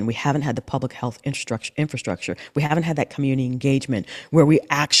is, again, we haven't had the public health infrastructure. We haven't had that community engagement where we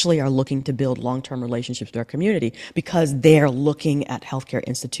actually are looking to build long-term relationships with our community because they're looking at healthcare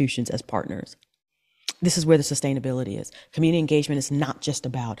institutions as partners. This is where the sustainability is. Community engagement is not just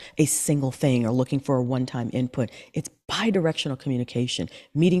about a single thing or looking for a one-time input. It's bi-directional communication,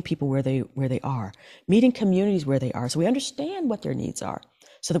 meeting people where they are, meeting communities where they are, so we understand what their needs are,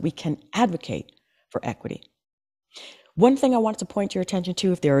 so that we can advocate for equity. One thing I wanted to point your attention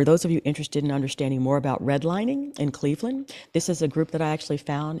to, if there are those of you interested in understanding more about redlining in Cleveland, this is a group that I actually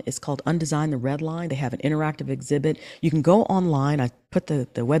found. It's called Undesign the Red Line. They have an interactive exhibit. You can go online. I put the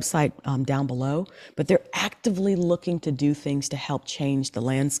website down below, but they're actively looking to do things to help change the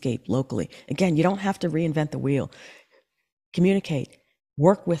landscape locally. Again, you don't have to reinvent the wheel. Communicate.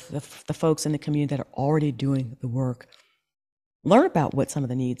 Work with the folks in the community that are already doing the work. Learn about what some of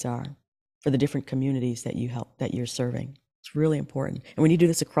the needs are for the different communities that you're serving. It's really important. And when you do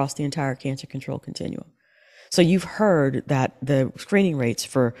this across the entire cancer control continuum. So you've heard that the screening rates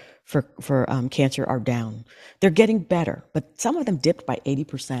for cancer are down. They're getting better, but some of them dipped by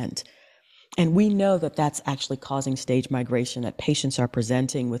 80%. And we know that that's actually causing stage migration, that patients are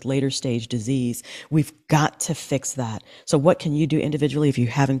presenting with later stage disease. We've got to fix that. So what can you do individually? If you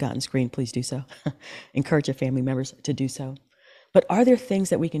haven't gotten screened, please do so. Encourage your family members to do so. But are there things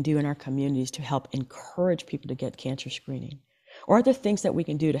that we can do in our communities to help encourage people to get cancer screening? Or are there things that we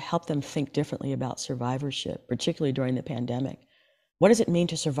can do to help them think differently about survivorship, particularly during the pandemic? What does it mean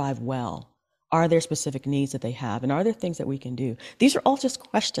to survive well? Are there specific needs that they have? And are there things that we can do? These are all just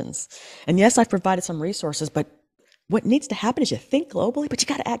questions. And yes, I've provided some resources, but what needs to happen is you think globally, but you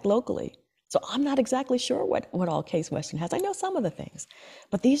got to act locally. So I'm not exactly sure what all Case Western has. I know some of the things,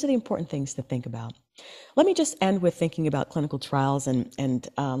 but these are the important things to think about. Let me just end with thinking about clinical trials, and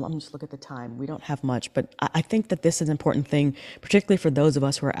let me just look at the time. We don't have much, but I think that this is an important thing, particularly for those of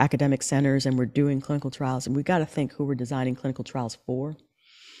us who are academic centers and we're doing clinical trials, and we've got to think who we're designing clinical trials for.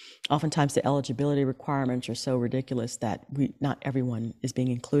 Oftentimes the eligibility requirements are so ridiculous that not everyone is being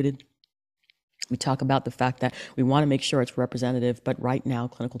included. We talk about the fact that we want to make sure it's representative, but right now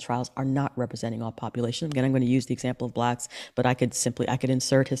clinical trials are not representing all populations. Again, I'm going to use the example of Blacks, but I could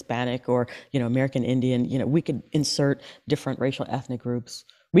insert Hispanic or, American Indian. We could insert different racial ethnic groups.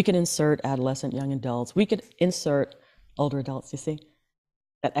 We could insert adolescent young adults. We could insert older adults, you see?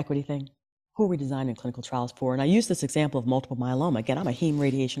 That equity thing. Who are we designing clinical trials for? And I use this example of multiple myeloma. Again, I'm a heme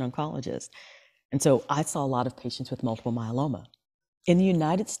radiation oncologist. And so I saw a lot of patients with multiple myeloma. In the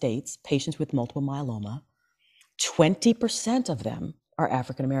United States, patients with multiple myeloma, 20% of them are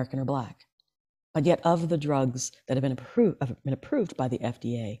African American or Black. But yet of the drugs that have been approved by the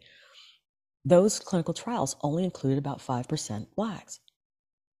FDA, those clinical trials only included about 5% Blacks.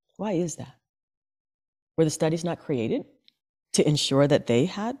 Why is that? Were the studies not created to ensure that they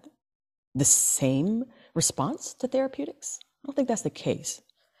had the same response to therapeutics? I don't think that's the case.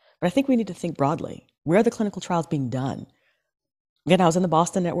 But I think we need to think broadly. Where are the clinical trials being done? Again, I was in the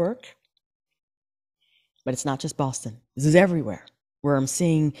Boston network, but it's not just Boston. This is everywhere, where I'm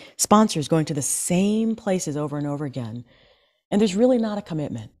seeing sponsors going to the same places over and over again. And there's really not a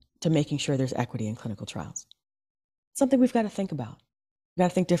commitment to making sure there's equity in clinical trials. Something we've got to think about. got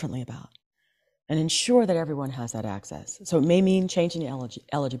to think differently about and ensure that everyone has that access. So it may mean changing the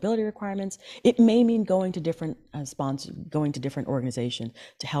eligibility requirements. It may mean going to different going to different organizations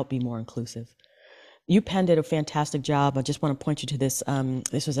to help be more inclusive. UPenn did a fantastic job. I just want to point you to this.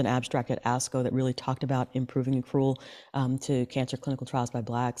 This was an abstract at ASCO that really talked about improving accrual to cancer clinical trials by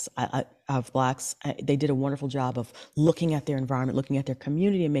Blacks. They did a wonderful job of looking at their environment, looking at their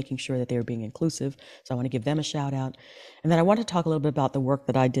community, and making sure that they were being inclusive. So I want to give them a shout out. And then I want to talk a little bit about the work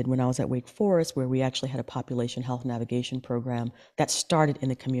that I did when I was at Wake Forest, where we actually had a population health navigation program that started in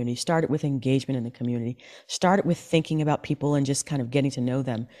the community, started with engagement in the community, started with thinking about people and just kind of getting to know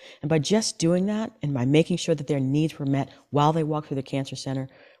them. And by just doing that, and by making sure that their needs were met while they walked through the cancer center,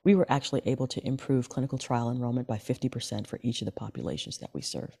 we were actually able to improve clinical trial enrollment by 50% for each of the populations that we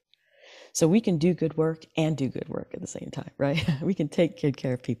serve. So we can do good work and do good work at the same time, right? We can take good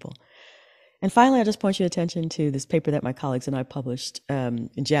care of people. And finally, I'll just point your attention to this paper that my colleagues and I published in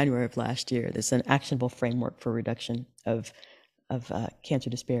January of last year. There's an actionable framework for reduction of cancer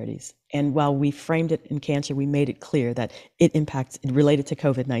disparities. And while we framed it in cancer, we made it clear that it related to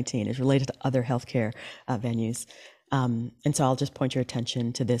COVID-19, is related to other healthcare venues. And so I'll just point your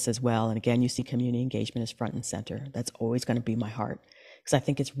attention to this as well. And again, you see community engagement as front and center. That's always going to be my heart, because I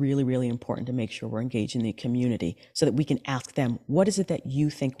think it's really, really important to make sure we're engaging the community so that we can ask them, what is it that you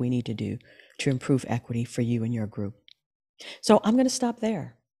think we need to do to improve equity for you and your group? So I'm going to stop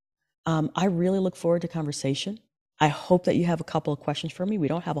there. I really look forward to conversation. I hope that you have a couple of questions for me. We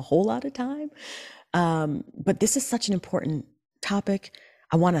don't have a whole lot of time, but this is such an important topic.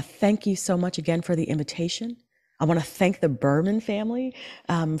 I want to thank you so much again for the invitation. I want to thank the Berman family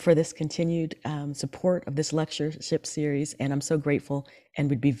for this continued support of this lectureship series, and I'm so grateful and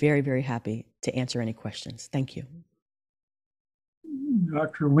would be very, very happy to answer any questions. Thank you.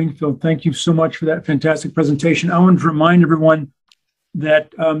 Dr. Winkfield, thank you so much for that fantastic presentation. I want to remind everyone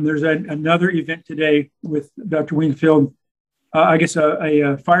that there's another event today with Dr. Winkfield, I guess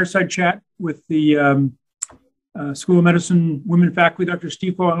a fireside chat with the School of Medicine women faculty, Dr.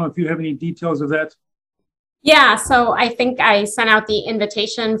 Stiefel. I don't know if you have any details of that. Yeah, so I think I sent out the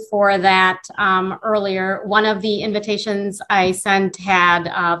invitation for that earlier. One of the invitations I sent had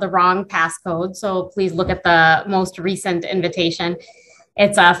the wrong passcode, so please look at the most recent invitation.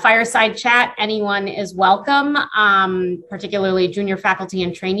 It's a fireside chat. Anyone is welcome, particularly junior faculty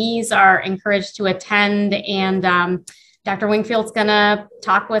and trainees are encouraged to attend. And Dr. Winkfield's going to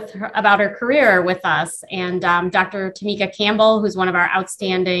talk with her about her career with us. And Dr. Tamika Campbell, who's one of our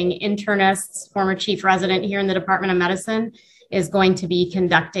outstanding internists, former chief resident here in the Department of Medicine, is going to be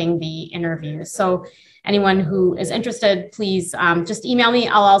conducting the interview. So anyone who is interested, please just email me.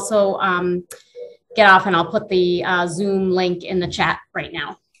 I'll also get off and I'll put the Zoom link in the chat right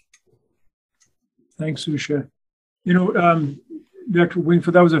now. Thanks, Usha. You know, Dr.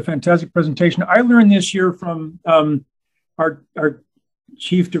 Winkfield, that was a fantastic presentation. I learned this year from our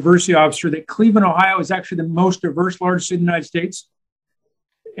chief diversity officer that Cleveland, Ohio is actually the most diverse large city in the United States.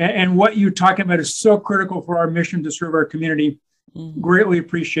 And what you're talking about is so critical for our mission to serve our community. Mm-hmm. Greatly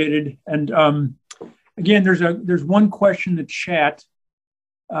appreciated. And again, there's one question in the chat.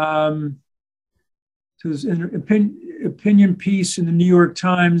 So there's an opinion piece in the New York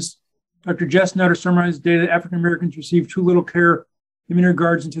Times. Dr. Jess Nutter summarized data that African Americans receive too little care in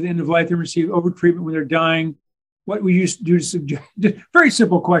regards until the end of life. They receive overtreatment when they're dying. What would you do to suggest? Very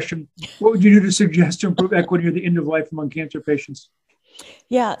simple question. What would you do to suggest to improve equity at the end of life among cancer patients?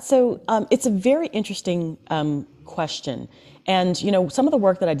 Yeah, so it's a very interesting question. And, you know, some of the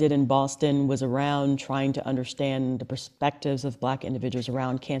work that I did in Boston was around trying to understand the perspectives of Black individuals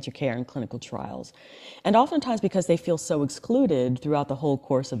around cancer care and clinical trials. And oftentimes, because they feel so excluded throughout the whole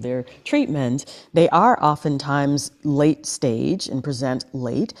course of their treatment, they are oftentimes late stage and present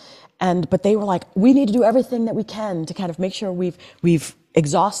late. But they were like, we need to do everything that we can to kind of make sure we've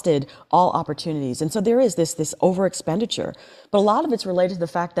exhausted all opportunities. And so there is this over expenditure. But a lot of it's related to the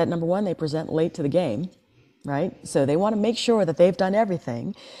fact that, number one, they present late to the game, right? So they want to make sure that they've done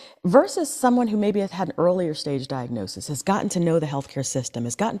everything, versus someone who maybe has had an earlier stage diagnosis, has gotten to know the healthcare system,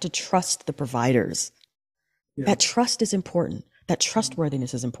 has gotten to trust the providers. Yeah. That trust is important. That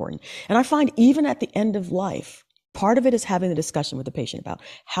trustworthiness is important. And I find even at the end of life, part of it is having the discussion with the patient about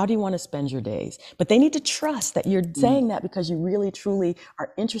how do you want to spend your days? But they need to trust that you're saying that because you really, truly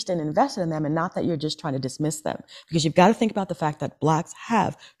are interested and invested in them, and not that you're just trying to dismiss them. Because you've got to think about the fact that Blacks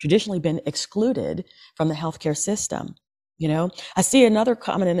have traditionally been excluded from the healthcare system. You know, I see another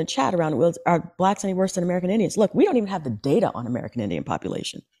comment in the chat around, well, are Blacks any worse than American Indians? Look, we don't even have the data on American Indian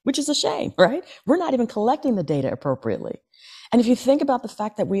population, which is a shame, right? We're not even collecting the data appropriately. And if you think about the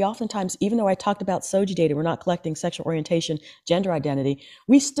fact that we oftentimes, even though I talked about SOGI data, we're not collecting sexual orientation, gender identity,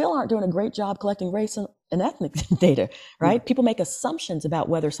 we still aren't doing a great job collecting race and ethnic data, right? People make assumptions about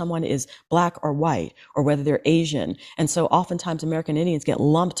whether someone is Black or white, or whether they're Asian. And so oftentimes American Indians get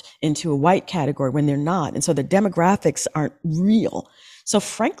lumped into a white category when they're not. And so the demographics aren't real. So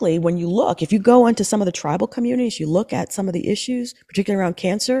frankly, when you look, if you go into some of the tribal communities, you look at some of the issues, particularly around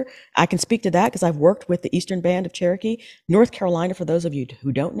cancer, I can speak to that because I've worked with the Eastern Band of Cherokee. North Carolina, for those of you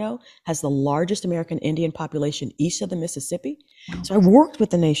who don't know, has the largest American Indian population east of the Mississippi. So I've worked with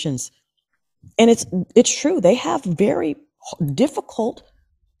the nations, and it's true. They have very difficult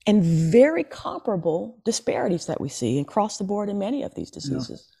and very comparable disparities that we see across the board in many of these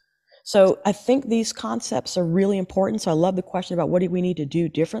diseases. Yeah. So I think these concepts are really important. So I love the question about what do we need to do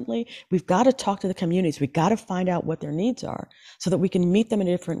differently. We've got to talk to the communities. We've got to find out what their needs are so that we can meet them in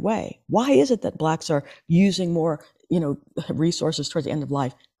a different way. Why is it that Blacks are using more, resources towards the end of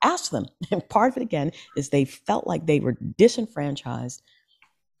life? Ask them. And part of it, again, is they felt like they were disenfranchised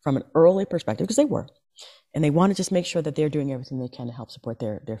from an early perspective, because they were. And they want to just make sure that they're doing everything they can to help support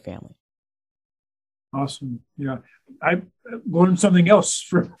their family. Awesome. Yeah. I learned something else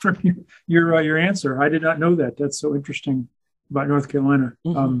from your answer. I did not know that. That's so interesting about North Carolina.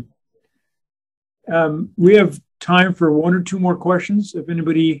 Mm-hmm. We have time for one or two more questions. If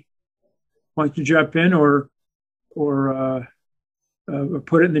anybody wants to jump in or put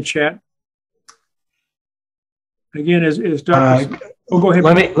it in the chat. Again, as Dr. Go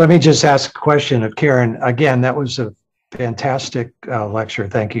ahead. Let me just ask a question of Karen. Again, that was a fantastic lecture.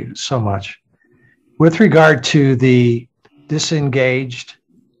 Thank you so much. With regard to the disengaged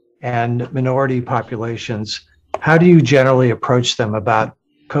and minority populations, how do you generally approach them about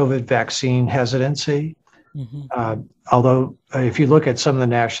COVID vaccine hesitancy? Mm-hmm. Although if you look at some of the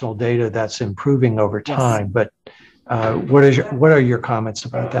national data, that's improving over time. Yes. But what are your comments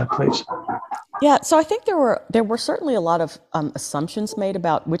about that, please? Yeah, so I think there were certainly a lot of assumptions made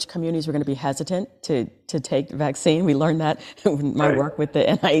about which communities were going to be hesitant to take the vaccine. We learned that in my work with the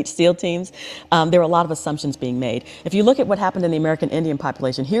NIH SEAL teams. There were a lot of assumptions being made. If you look at what happened in the American Indian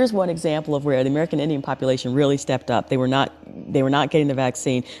population, here's one example of where the American Indian population really stepped up. They were not getting the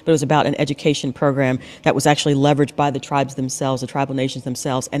vaccine, but it was about an education program that was actually leveraged by the tribes themselves, the tribal nations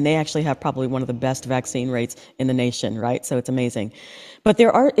themselves, and they actually have probably one of the best vaccine rates in the nation, right? So it's amazing. But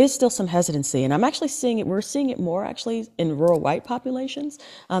there is still some hesitancy, and I'm actually seeing it. We're seeing it more actually in rural white populations.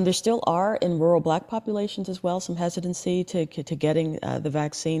 There still are in rural Black populations as well some hesitancy to getting the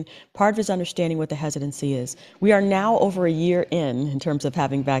vaccine. Part of it is understanding what the hesitancy is. We are now over a year in terms of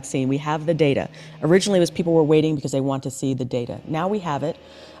having vaccine. We have the data. Originally, it was people were waiting because they want to see the data. Now we have it.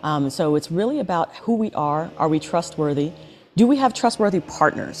 So it's really about who we are. Are we trustworthy? Do we have trustworthy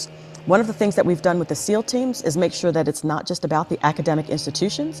partners? One of the things that we've done with the SEAL teams is make sure that it's not just about the academic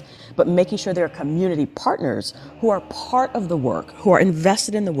institutions, but making sure there are community partners who are part of the work, who are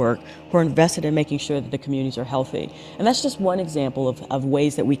invested in the work, who are invested in making sure that the communities are healthy. And that's just one example of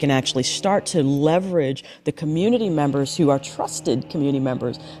ways that we can actually start to leverage the community members who are trusted community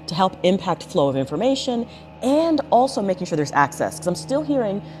members to help impact flow of information and also making sure there's access. Because I'm still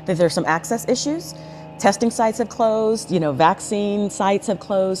hearing that there's some access issues. Testing sites have closed, vaccine sites have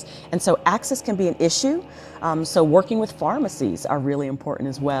closed, and so access can be an issue. So working with pharmacies are really important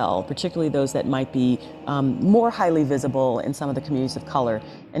as well, particularly those that might be more highly visible in some of the communities of color,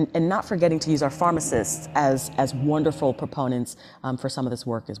 and not forgetting to use our pharmacists as wonderful proponents for some of this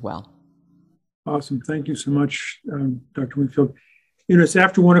work as well. Awesome. Thank you so much, Dr. Winkfield. It's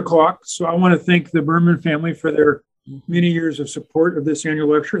after 1 o'clock, so I want to thank the Berman family for their many years of support of this annual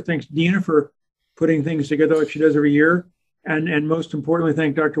lecture. Thanks, Dina, for putting things together like she does every year. And most importantly,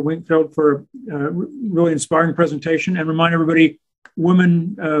 thank Dr. Winkfield for a really inspiring presentation, and remind everybody,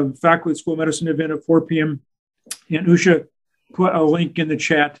 Women Faculty School of Medicine event at 4 p.m. And Usha put a link in the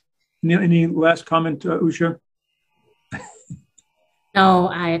chat. Any last comment, Usha? No,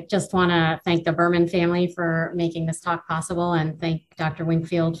 I just want to thank the Berman family for making this talk possible, and thank Dr.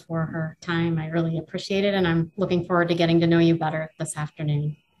 Winkfield for her time. I really appreciate it, and I'm looking forward to getting to know you better this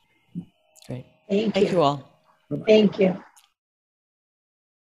afternoon. Great. Thank you all. Thank you.